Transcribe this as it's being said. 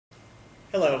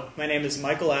Hello, my name is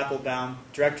Michael Applebaum,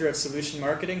 Director of Solution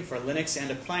Marketing for Linux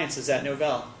and Appliances at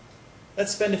Novell.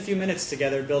 Let's spend a few minutes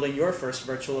together building your first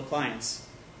virtual appliance.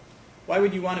 Why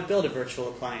would you want to build a virtual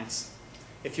appliance?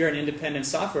 If you're an independent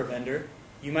software vendor,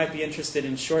 you might be interested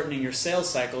in shortening your sales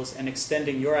cycles and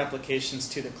extending your applications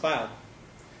to the cloud.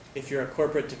 If you're a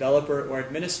corporate developer or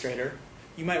administrator,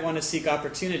 you might want to seek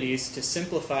opportunities to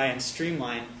simplify and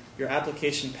streamline your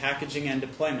application packaging and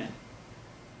deployment.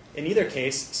 In either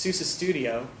case, SUSE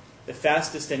Studio, the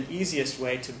fastest and easiest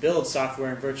way to build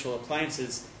software and virtual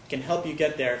appliances, can help you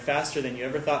get there faster than you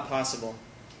ever thought possible.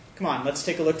 Come on, let's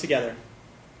take a look together.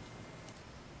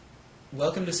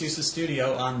 Welcome to SUSE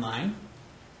Studio online.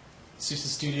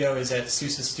 SUSE Studio is at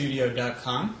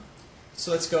susestudio.com.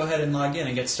 So let's go ahead and log in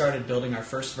and get started building our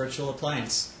first virtual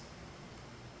appliance.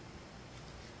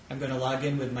 I'm going to log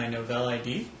in with my Novell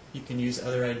ID. You can use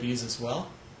other IDs as well.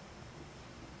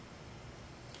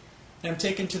 And I'm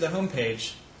taken to the home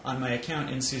page on my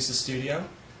account in SUSE Studio,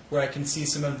 where I can see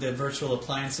some of the virtual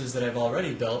appliances that I've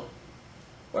already built,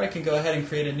 or I can go ahead and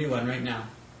create a new one right now.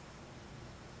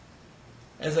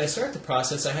 As I start the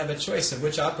process, I have a choice of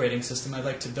which operating system I'd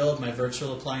like to build my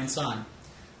virtual appliance on.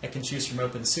 I can choose from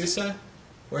OpenSUSE,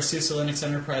 or SUSE Linux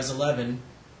Enterprise 11,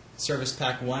 Service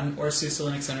Pack 1, or SUSE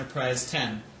Linux Enterprise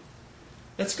 10.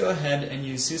 Let's go ahead and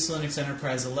use SUSE Linux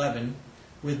Enterprise 11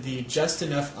 with the Just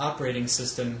Enough Operating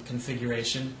System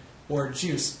configuration, or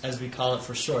JUICE as we call it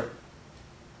for short.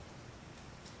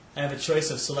 I have a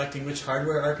choice of selecting which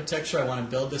hardware architecture I want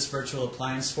to build this virtual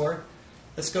appliance for.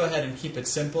 Let's go ahead and keep it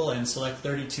simple and select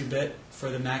 32-bit for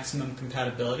the maximum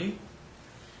compatibility.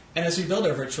 And as we build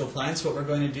our virtual appliance, what we're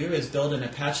going to do is build an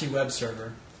Apache web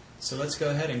server. So let's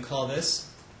go ahead and call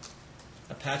this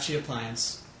Apache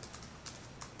Appliance.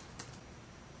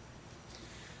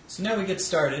 So now we get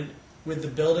started with the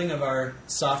building of our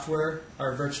software,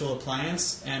 our virtual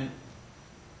appliance, and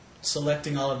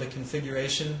selecting all of the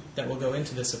configuration that will go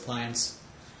into this appliance.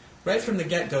 Right from the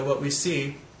get-go, what we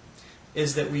see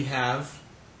is that we have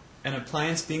an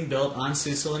appliance being built on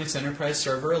SUSE Linux Enterprise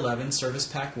Server 11 Service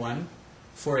Pack 1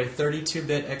 for a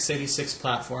 32-bit x86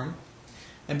 platform.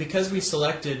 And because we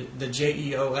selected the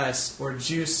JEOS, or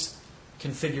JUICE,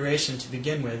 configuration to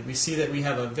begin with, we see that we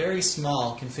have a very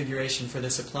small configuration for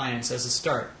this appliance as a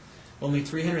start. Only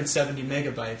 370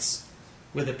 megabytes,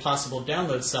 with a possible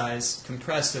download size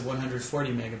compressed of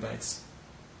 140 megabytes.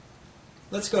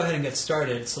 Let's go ahead and get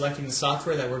started selecting the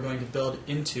software that we're going to build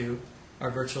into our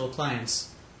virtual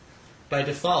appliance. By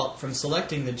default, from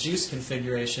selecting the JUICE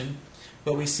configuration,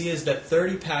 what we see is that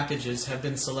 30 packages have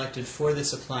been selected for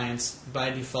this appliance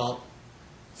by default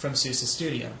from SUSE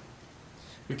Studio.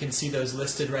 We can see those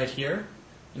listed right here,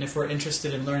 and if we're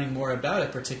interested in learning more about a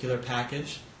particular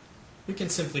package, we can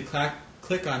simply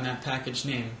click on that package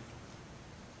name.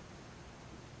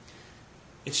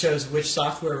 It shows which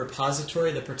software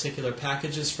repository the particular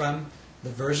package is from, the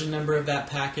version number of that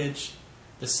package,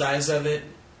 the size of it,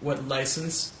 what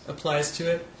license applies to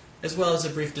it, as well as a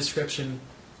brief description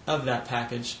of that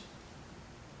package.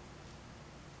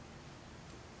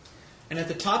 And at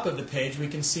the top of the page, we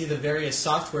can see the various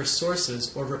software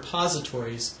sources or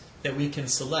repositories that we can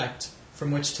select from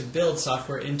which to build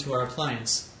software into our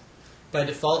appliance. By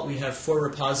default, we have 4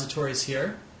 repositories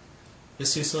here: the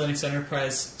SUSE Linux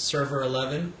Enterprise Server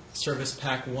 11 Service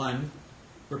Pack 1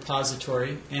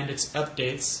 repository and its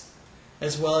updates,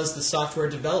 as well as the Software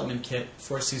Development Kit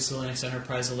for SUSE Linux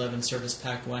Enterprise 11 Service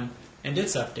Pack 1 and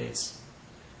its updates.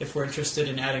 If we're interested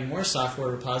in adding more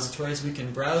software repositories, we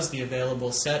can browse the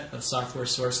available set of software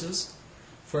sources.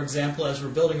 For example, as we're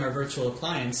building our virtual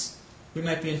appliance, we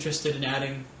might be interested in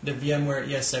adding the VMware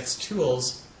ESX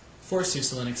tools for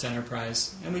SUSE Linux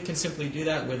Enterprise, and we can simply do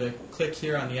that with a click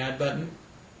here on the Add button,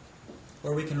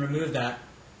 or we can remove that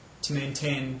to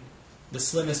maintain the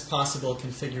slimmest possible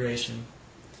configuration.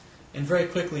 And very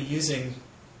quickly, using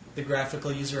the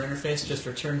graphical user interface, just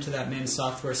return to that main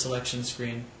software selection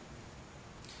screen.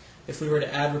 If we were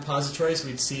to add repositories,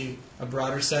 we'd see a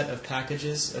broader set of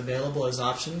packages available as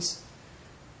options.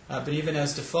 But even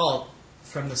as default,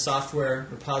 from the software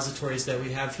repositories that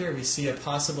we have here, we see a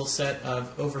possible set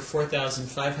of over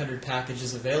 4,500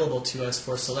 packages available to us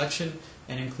for selection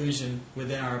and inclusion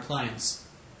within our appliance.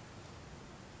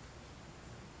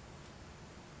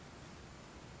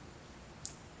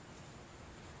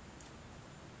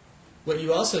 What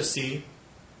you also see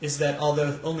is that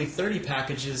although only 30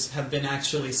 packages have been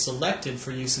actually selected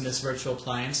for use in this virtual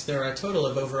appliance, there are a total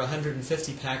of over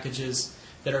 150 packages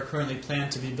that are currently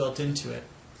planned to be built into it.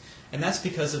 And that's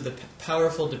because of the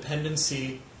powerful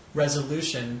dependency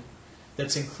resolution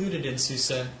that's included in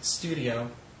SUSE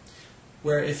Studio,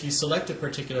 where if you select a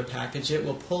particular package, it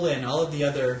will pull in all of the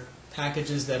other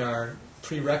packages that are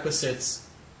prerequisites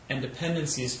and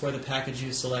dependencies for the package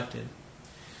you selected.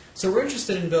 So we're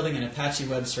interested in building an Apache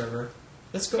web server.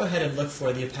 Let's go ahead and look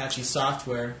for the Apache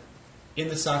software in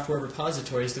the software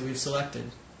repositories that we've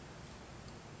selected.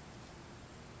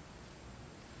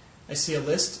 I see a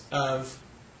list of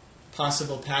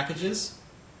possible packages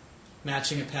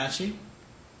matching Apache.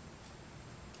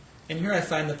 And here I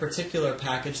find the particular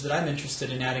package that I'm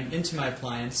interested in adding into my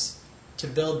appliance to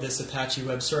build this Apache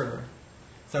web server.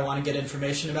 If I want to get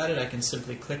information about it, I can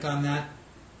simply click on that,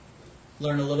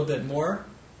 learn a little bit more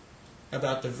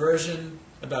about the version,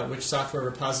 about which software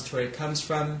repository it comes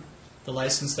from, the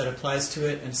license that applies to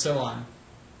it, and so on.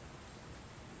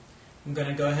 I'm going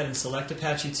to go ahead and select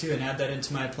Apache 2 and add that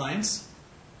into my appliance.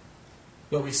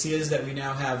 What we see is that we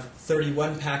now have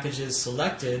 31 packages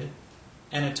selected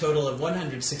and a total of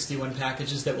 161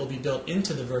 packages that will be built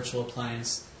into the virtual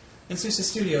appliance. And SUSE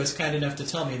Studio is kind enough to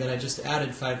tell me that I just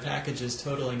added 5 packages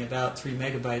totaling about 3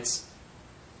 megabytes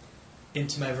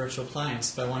into my virtual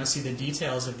appliance. If I want to see the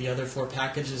details of the other 4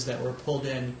 packages that were pulled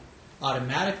in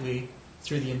automatically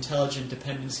through the intelligent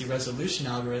dependency resolution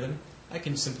algorithm, I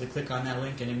can simply click on that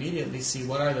link and immediately see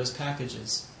what are those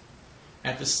packages.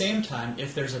 At the same time,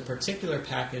 if there's a particular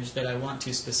package that I want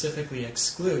to specifically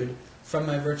exclude from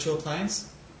my virtual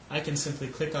appliance, I can simply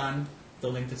click on the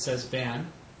link that says ban,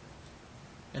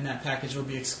 and that package will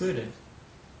be excluded.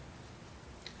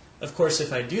 Of course,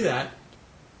 if I do that,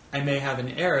 I may have an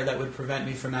error that would prevent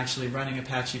me from actually running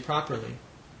Apache properly.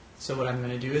 So what I'm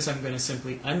going to do is I'm going to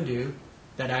simply undo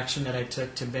that action that I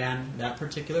took to ban that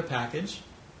particular package.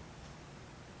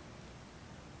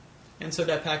 And so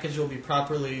that package will be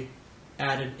properly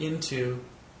added into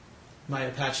my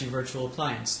Apache virtual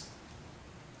appliance.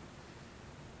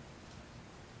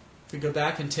 If we go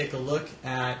back and take a look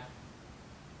at,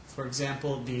 for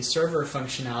example, the server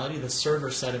functionality, the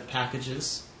server set of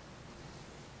packages,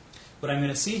 what I'm going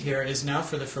to see here is now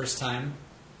for the first time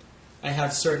I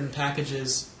have certain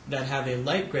packages that have a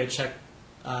light gray check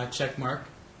mark,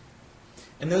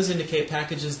 and those indicate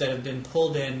packages that have been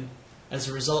pulled in as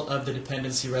a result of the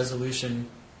dependency resolution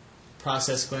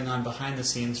process going on behind the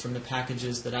scenes from the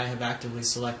packages that I have actively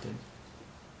selected.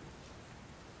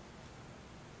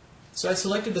 So I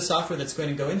selected the software that's going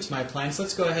to go into my appliance.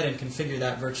 Let's go ahead and configure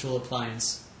that virtual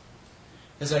appliance.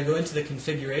 As I go into the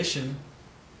configuration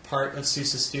part of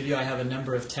SUSE Studio, I have a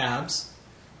number of tabs.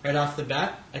 Right off the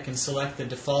bat, I can select the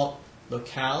default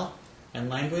locale and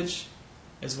language,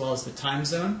 as well as the time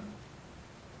zone.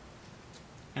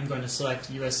 I'm going to select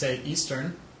USA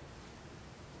Eastern.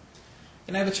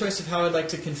 And I have a choice of how I'd like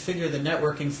to configure the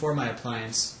networking for my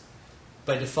appliance.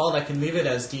 By default, I can leave it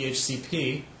as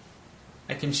DHCP.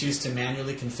 I can choose to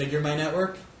manually configure my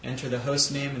network, enter the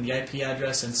host name and the IP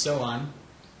address, and so on.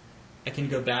 I can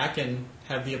go back and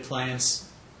have the appliance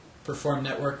perform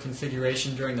network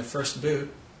configuration during the first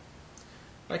boot.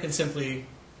 I can simply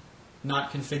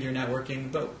not configure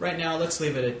networking, but right now let's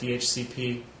leave it at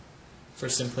DHCP for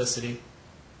simplicity.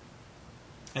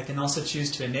 I can also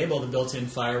choose to enable the built-in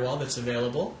firewall that's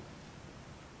available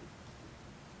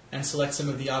and select some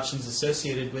of the options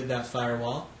associated with that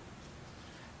firewall.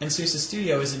 And SUSE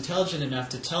Studio is intelligent enough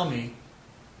to tell me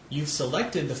you've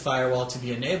selected the firewall to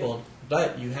be enabled,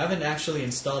 but you haven't actually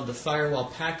installed the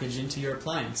firewall package into your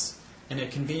appliance. And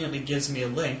it conveniently gives me a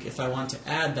link if I want to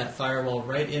add that firewall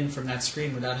right in from that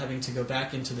screen without having to go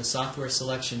back into the software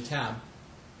selection tab.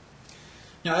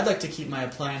 Now I'd like to keep my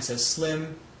appliance as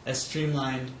slim, as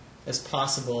streamlined as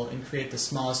possible and create the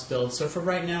smallest build. So for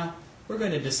right now, we're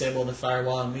going to disable the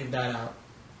firewall and leave that out.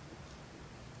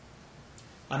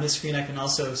 On this screen, I can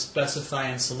also specify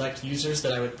and select users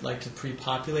that I would like to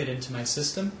pre-populate into my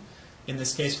system. In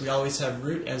this case, we always have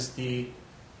root as the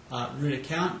root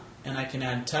account, and I can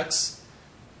add tux,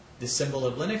 the symbol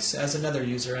of Linux, as another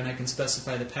user, and I can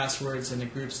specify the passwords and the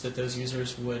groups that those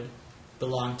users would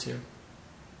belong to.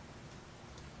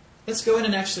 Let's go in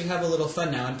and actually have a little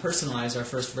fun now and personalize our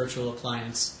first virtual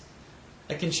appliance.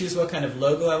 I can choose what kind of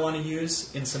logo I want to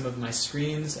use in some of my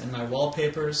screens and my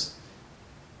wallpapers.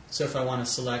 So if I want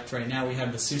to select, right now we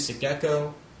have the SUSE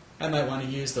Gecko, I might want to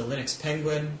use the Linux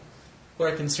Penguin, or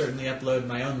I can certainly upload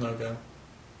my own logo.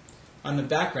 On the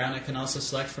background, I can also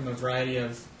select from a variety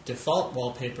of default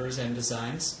wallpapers and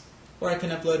designs, or I can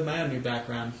upload my own new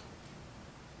background.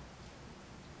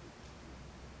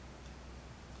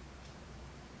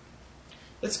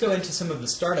 Let's go into some of the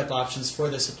startup options for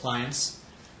this appliance.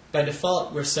 By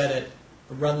default, we're set at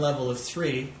a run level of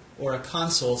 3, or a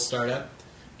console startup.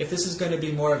 If this is going to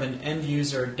be more of an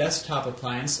end-user desktop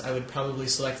appliance, I would probably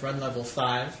select run level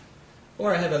 5,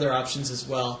 or I have other options as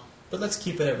well, but let's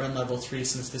keep it at run level 3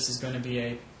 since this is going to be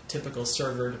a typical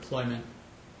server deployment.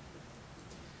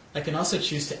 I can also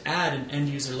choose to add an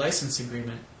end-user license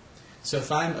agreement. So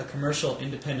if I'm a commercial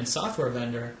independent software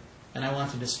vendor and I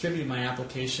want to distribute my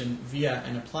application via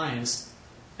an appliance,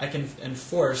 I can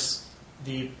enforce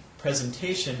the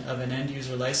presentation of an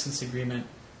end-user license agreement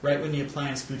right when the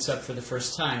appliance boots up for the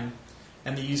first time,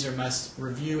 and the user must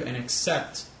review and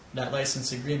accept that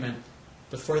license agreement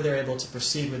before they're able to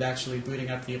proceed with actually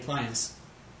booting up the appliance.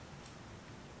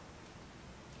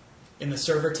 In the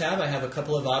Server tab, I have a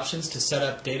couple of options to set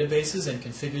up databases and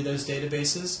configure those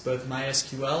databases, both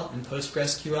MySQL and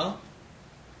PostgreSQL. You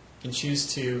can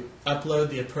choose to upload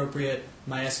the appropriate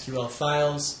MySQL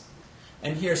files.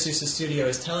 And here SUSE Studio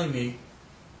is telling me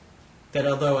that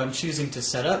although I'm choosing to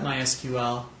set up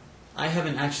MySQL, I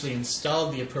haven't actually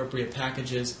installed the appropriate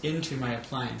packages into my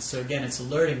appliance. So again, it's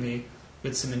alerting me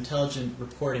with some intelligent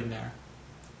reporting there.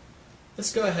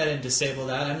 Let's go ahead and disable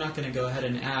that. I'm not going to go ahead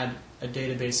and add a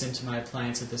database into my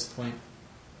appliance at this point.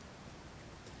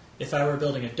 If I were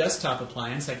building a desktop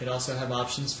appliance, I could also have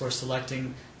options for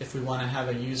selecting if we want to have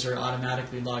a user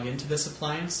automatically log into this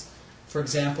appliance. For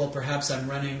example, perhaps I'm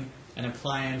running an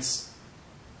appliance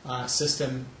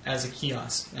system as a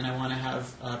kiosk, and I want to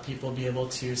have people be able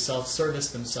to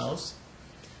self-service themselves,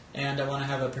 and I want to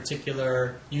have a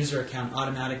particular user account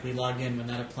automatically log in when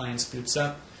that appliance boots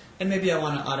up, and maybe I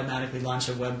want to automatically launch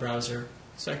a web browser,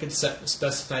 so I could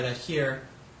specify that here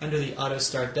under the Auto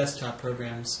Start Desktop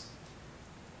Programs.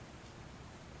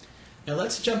 Now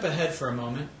let's jump ahead for a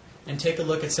moment and take a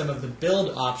look at some of the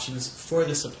build options for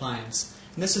this appliance.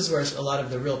 And this is where a lot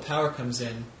of the real power comes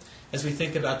in, as we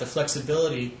think about the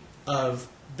flexibility of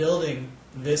building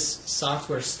this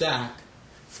software stack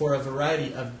for a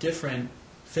variety of different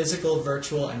physical,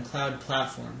 virtual, and cloud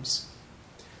platforms.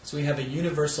 So we have a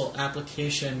universal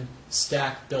application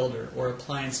stack builder or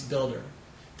appliance builder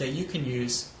that you can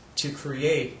use to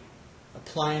create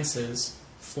appliances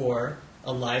for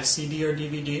a live CD or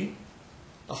DVD,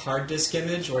 a hard disk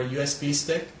image or a USB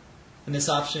stick, and this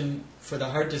option for the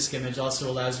hard disk image also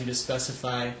allows you to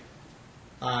specify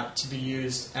to be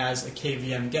used as a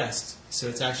KVM guest. So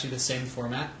it's actually the same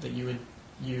format that you would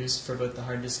use for both the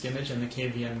hard disk image and the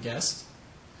KVM guest.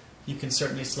 You can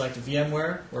certainly select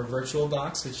VMware or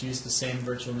VirtualBox, which use the same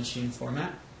virtual machine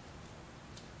format.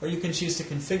 Or you can choose to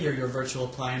configure your virtual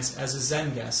appliance as a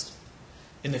Xen guest.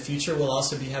 In the future, we'll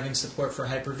also be having support for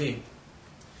Hyper-V.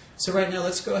 So right now,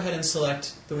 let's go ahead and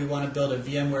select that we want to build a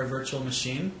VMware virtual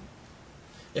machine.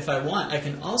 If I want, I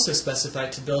can also specify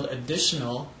to build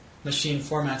additional machine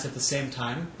formats at the same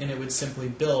time, and it would simply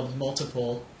build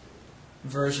multiple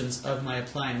versions of my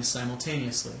appliance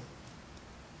simultaneously.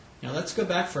 Now let's go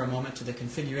back for a moment to the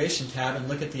Configuration tab and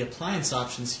look at the appliance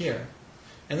options here.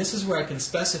 And this is where I can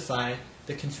specify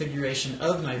the configuration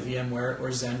of my VMware or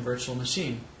Xen virtual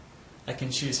machine. I can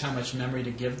choose how much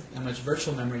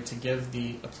virtual memory to give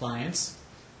the appliance,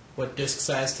 what disk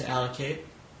size to allocate,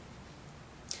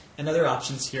 and other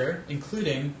options here,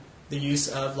 including the use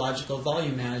of Logical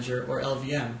Volume Manager or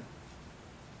LVM.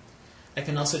 I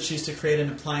can also choose to create an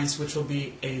appliance which will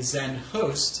be a Xen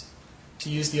host, to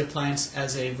use the appliance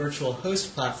as a virtual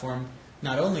host platform,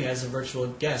 not only as a virtual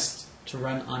guest to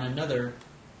run on another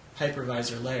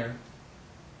hypervisor layer.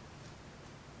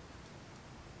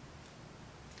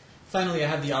 Finally, I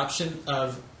have the option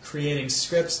of creating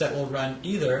scripts that will run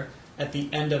either at the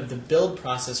end of the build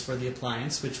process for the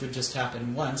appliance, which would just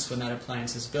happen once when that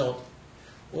appliance is built,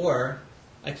 or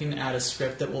I can add a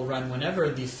script that will run whenever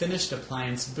the finished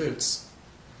appliance boots.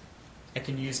 I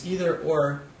can use either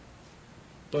or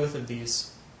both of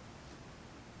these.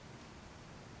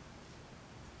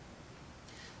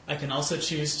 I can also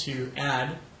choose to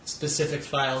add specific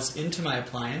files into my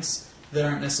appliance that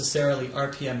aren't necessarily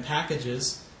RPM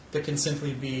packages, but can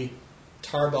simply be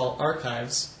tarball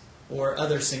archives or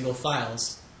other single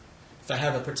files. If I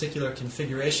have a particular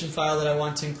configuration file that I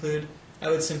want to include, I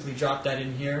would simply drop that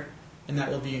in here, and that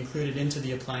will be included into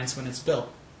the appliance when it's built.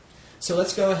 So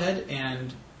let's go ahead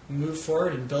and move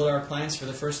forward and build our appliance for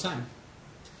the first time.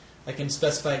 I can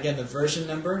specify again the version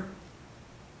number,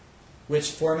 which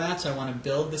formats I want to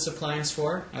build this appliance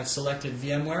for. I've selected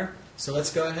VMware, so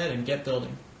let's go ahead and get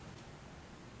building.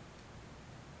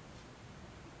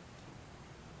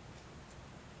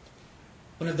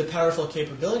 One of the powerful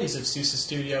capabilities of SUSE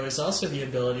Studio is also the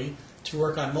ability to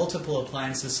work on multiple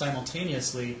appliances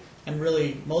simultaneously and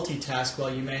really multitask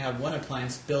while you may have one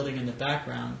appliance building in the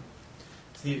background.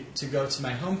 To go to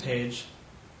my home page,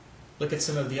 look at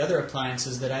some of the other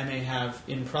appliances that I may have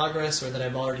in progress or that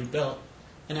I've already built,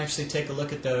 and actually take a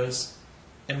look at those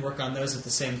and work on those at the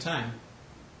same time.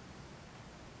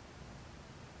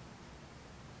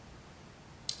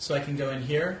 So I can go in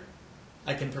here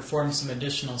I can perform some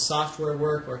additional software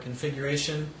work or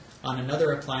configuration on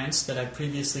another appliance that I've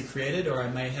previously created or I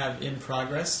may have in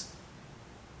progress,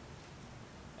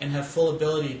 and have full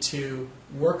ability to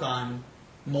work on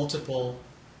multiple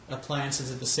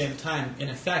appliances at the same time. In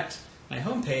effect, my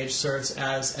home page serves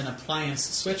as an appliance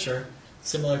switcher,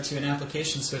 similar to an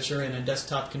application switcher in a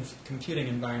desktop computing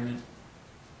environment.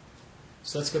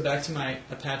 So let's go back to my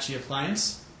Apache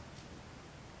appliance.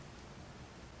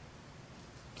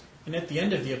 And at the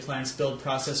end of the appliance build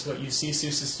process, what you see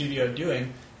SUSE Studio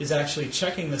doing is actually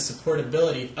checking the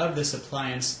supportability of this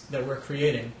appliance that we're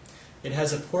creating. It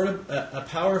has a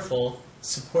powerful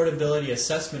supportability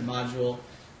assessment module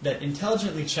that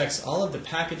intelligently checks all of the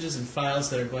packages and files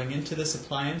that are going into this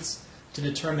appliance to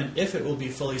determine if it will be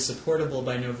fully supportable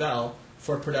by Novell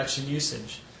for production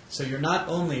usage. So you're not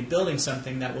only building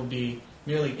something that will be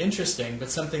merely interesting, but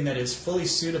something that is fully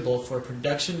suitable for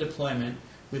production deployment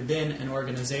within an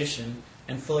organization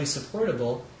and fully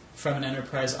supportable from an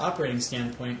enterprise operating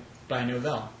standpoint by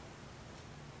Novell.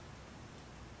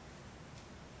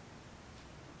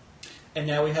 And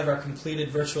now we have our completed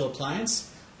virtual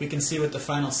appliance. We can see what the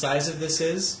final size of this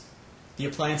is. The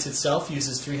appliance itself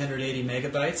uses 380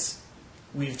 megabytes.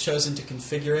 We've chosen to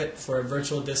configure it for a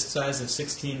virtual disk size of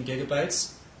 16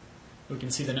 gigabytes. We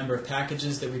can see the number of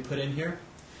packages that we put in here.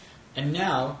 And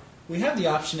now we have the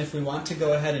option, if we want, to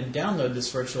go ahead and download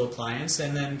this virtual appliance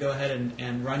and then go ahead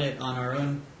and run it on our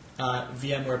own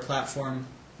VMware platform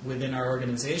within our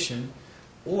organization,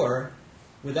 or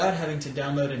without having to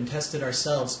download it and test it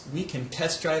ourselves, we can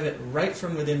test drive it right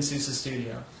from within SUSE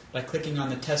Studio by clicking on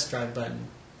the test drive button.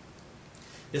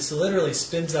 This literally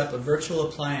spins up a virtual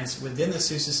appliance within the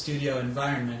SUSE Studio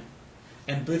environment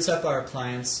and boots up our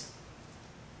appliance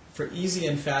for easy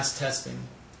and fast testing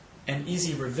and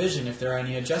easy revision if there are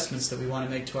any adjustments that we want to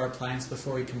make to our appliance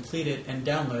before we complete it and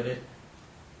download it.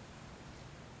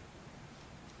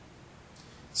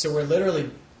 So we're literally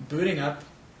booting up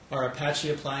our Apache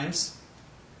appliance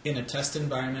in a test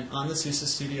environment on the SUSE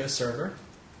Studio server.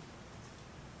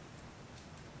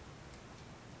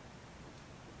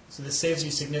 So this saves you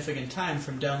significant time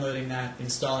from downloading that,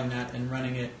 installing that, and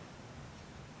running it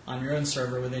on your own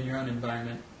server within your own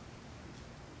environment.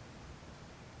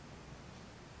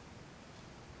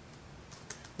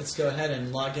 Let's go ahead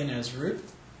and log in as root.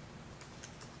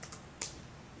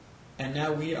 And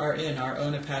now we are in our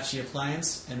own Apache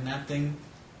appliance, and that thing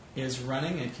is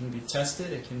running. It can be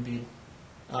tested, it can be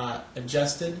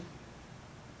adjusted,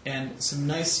 and some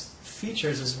nice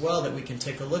features as well that we can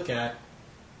take a look at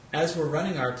as we're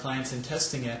running our appliance and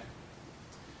testing it.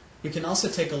 We can also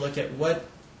take a look at what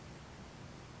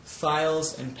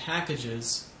files and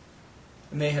packages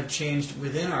may have changed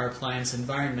within our appliance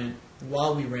environment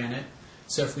while we ran it.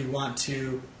 So if we want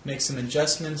to make some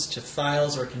adjustments to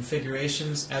files or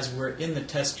configurations as we're in the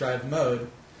test drive mode,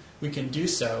 we can do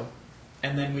so,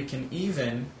 and then we can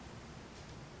even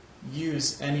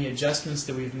use any adjustments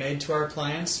that we've made to our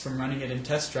appliance from running it in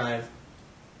test drive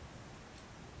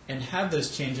and have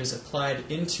those changes applied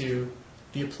into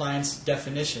the appliance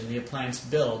definition, the appliance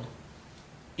build,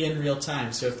 in real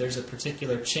time. So if there's a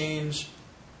particular change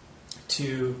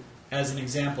to, as an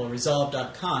example,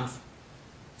 resolve.conf,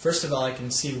 first of all, I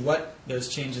can see what those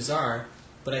changes are,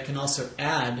 but I can also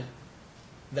add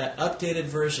that updated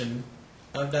version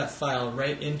of that file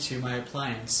right into my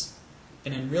appliance,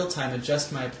 and in real time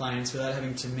adjust my appliance without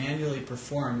having to manually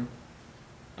perform,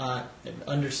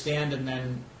 understand and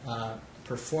then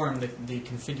perform the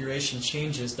configuration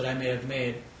changes that I may have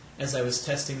made as I was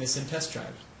testing this in test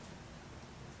drive.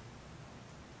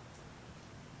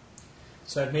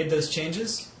 So I've made those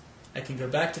changes. I can go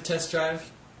back to test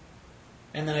drive,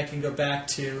 and then I can go back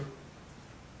to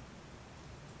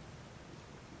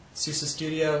SUSE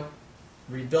Studio,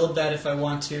 rebuild that if I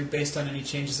want to based on any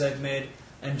changes I've made,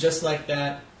 and just like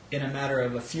that, in a matter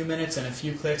of a few minutes and a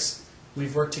few clicks,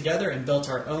 we've worked together and built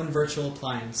our own virtual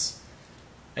appliance.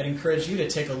 I'd encourage you to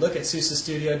take a look at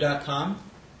SUSEstudio.com,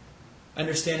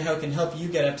 understand how it can help you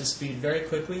get up to speed very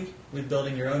quickly with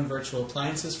building your own virtual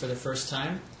appliances for the first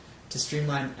time, to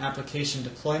streamline application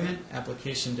deployment,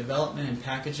 application development, and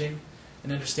packaging,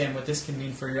 and understand what this can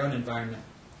mean for your own environment.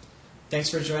 Thanks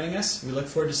for joining us. We look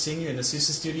forward to seeing you in the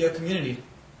SUSE Studio community.